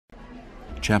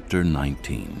Chapter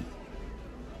 19.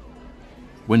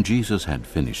 When Jesus had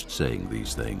finished saying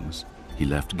these things, he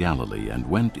left Galilee and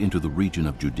went into the region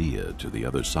of Judea to the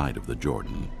other side of the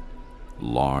Jordan.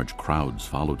 Large crowds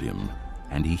followed him,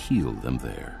 and he healed them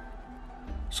there.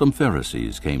 Some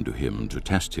Pharisees came to him to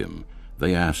test him.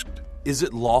 They asked, "Is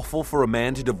it lawful for a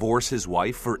man to divorce his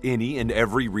wife for any and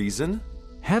every reason?"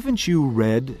 "Haven't you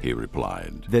read," he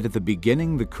replied, "that at the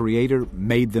beginning the Creator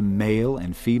made them male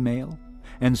and female,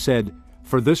 and said,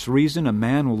 'For this reason a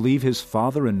man will leave his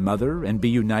father and mother and be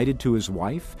united to his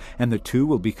wife, and the two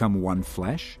will become one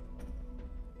flesh?'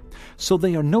 So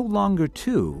they are no longer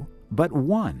two, but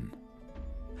one.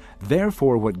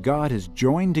 Therefore what God has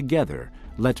joined together,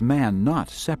 let man not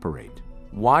separate."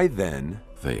 "Why then,"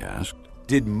 they asked,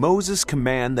 "did Moses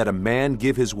command that a man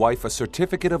give his wife a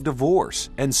certificate of divorce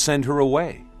and send her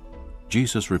away?"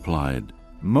 Jesus replied,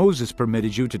 "Moses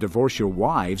permitted you to divorce your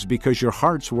wives because your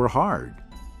hearts were hard.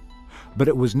 But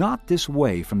it was not this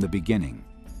way from the beginning.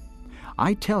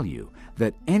 I tell you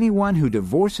that anyone who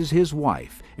divorces his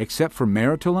wife, except for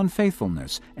marital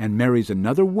unfaithfulness, and marries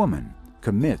another woman,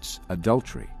 commits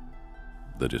adultery."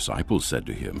 The disciples said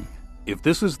to him, "If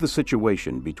this is the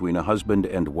situation between a husband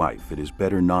and wife, it is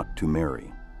better not to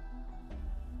marry."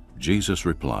 Jesus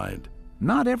replied,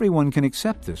 "Not everyone can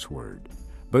accept this word,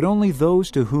 but only those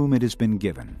to whom it has been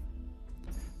given.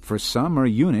 For some are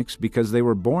eunuchs because they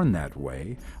were born that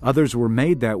way, others were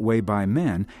made that way by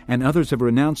men, and others have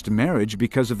renounced marriage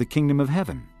because of the kingdom of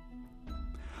heaven.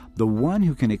 The one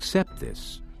who can accept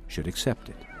this should accept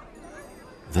it."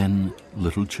 Then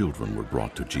little children were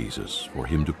brought to Jesus for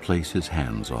him to place his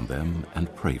hands on them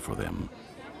and pray for them.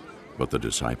 But the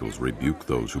disciples rebuked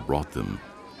those who brought them.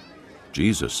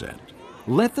 Jesus said,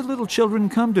 "Let the little children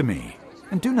come to me,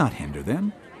 and do not hinder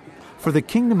them, for the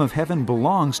kingdom of heaven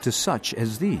belongs to such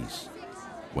as these."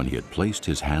 When he had placed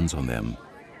his hands on them,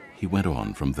 he went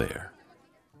on from there.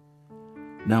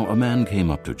 Now a man came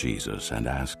up to Jesus and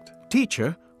asked,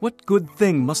 "Teacher, what good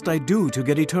thing must I do to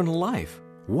get eternal life?"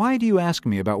 "Why do you ask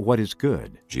me about what is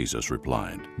good?" Jesus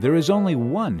replied, "There is only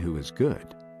one who is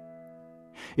good.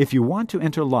 If you want to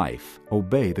enter life,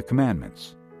 obey the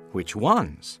commandments." "Which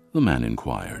ones?" the man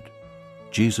inquired.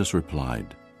 Jesus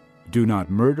replied, "Do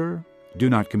not murder, do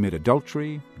not commit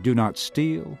adultery, do not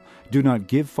steal, do not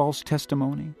give false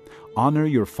testimony, honor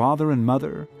your father and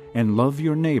mother, and love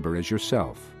your neighbor as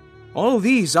yourself." "All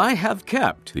these I have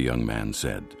kept." the young man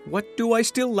said. "What do I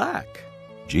still lack?"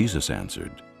 Jesus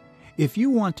answered, "If you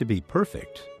want to be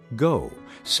perfect, go,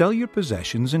 sell your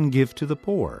possessions and give to the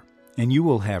poor, and you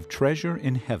will have treasure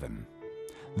in heaven.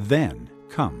 Then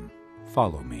come,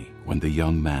 follow me." When the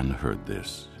young man heard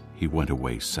this, he went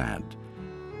away sad,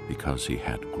 because he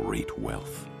had great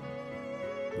wealth.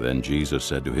 Then Jesus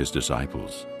said to his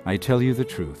disciples, "I tell you the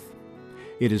truth,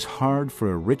 it is hard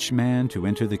for a rich man to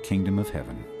enter the kingdom of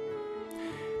heaven.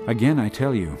 Again I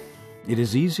tell you, it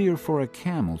is easier for a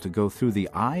camel to go through the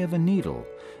eye of a needle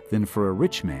than for a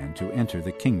rich man to enter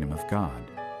the kingdom of God."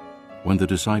 When the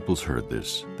disciples heard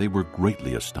this, they were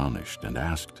greatly astonished and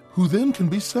asked, Who then can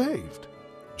be saved?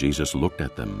 Jesus looked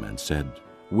at them and said,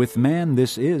 With man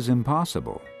this is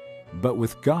impossible, but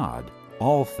with God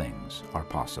all things are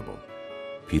possible.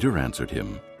 Peter answered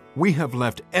him, "We have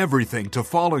left everything to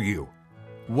follow you.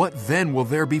 What then will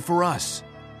there be for us?"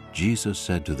 Jesus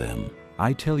said to them,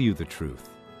 I tell you the truth.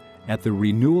 At the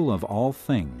renewal of all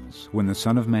things, when the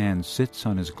Son of Man sits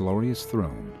on his glorious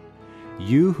throne,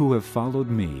 you who have followed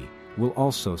me will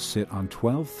also sit on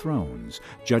 12 thrones,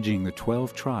 judging the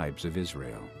 12 tribes of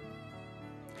Israel.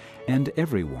 And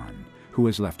everyone who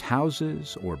has left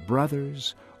houses, or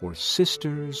brothers, or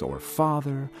sisters, or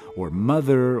father, or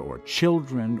mother, or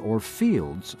children, or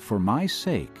fields for my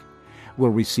sake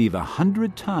will receive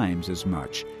 100 times as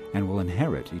much and will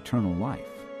inherit eternal life.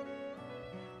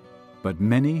 But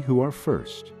many who are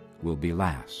first will be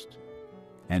last,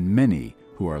 and many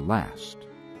who are last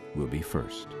will be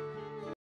first."